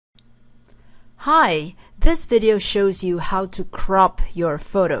Hi, this video shows you how to crop your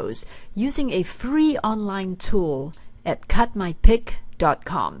photos using a free online tool at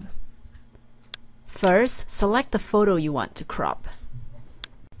cutmypic.com. First, select the photo you want to crop.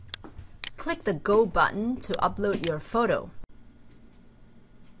 Click the Go button to upload your photo.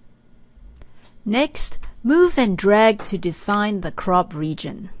 Next, move and drag to define the crop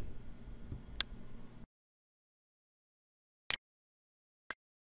region.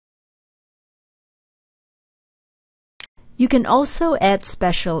 You can also add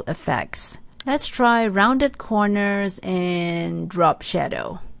special effects. Let's try rounded corners and drop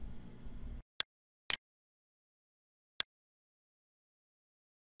shadow.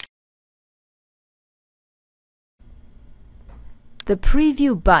 The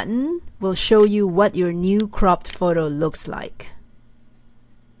preview button will show you what your new cropped photo looks like.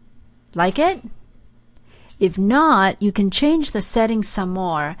 Like it? If not, you can change the settings some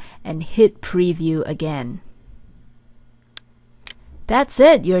more and hit preview again. That's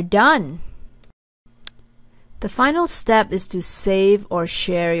it, you're done. The final step is to save or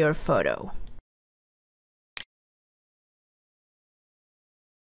share your photo.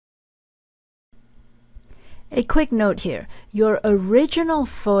 A quick note here, your original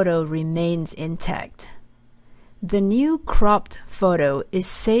photo remains intact. The new cropped photo is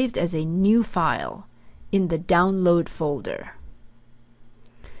saved as a new file in the download folder.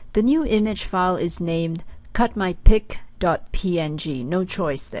 The new image file is named cutmypic.png, no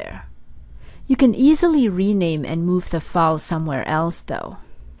choice there. You can easily rename and move the file somewhere else though.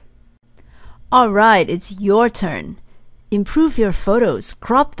 Alright, it's your turn. Improve your photos,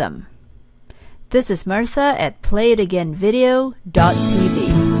 crop them. This is Martha at playitagainvideo.tv.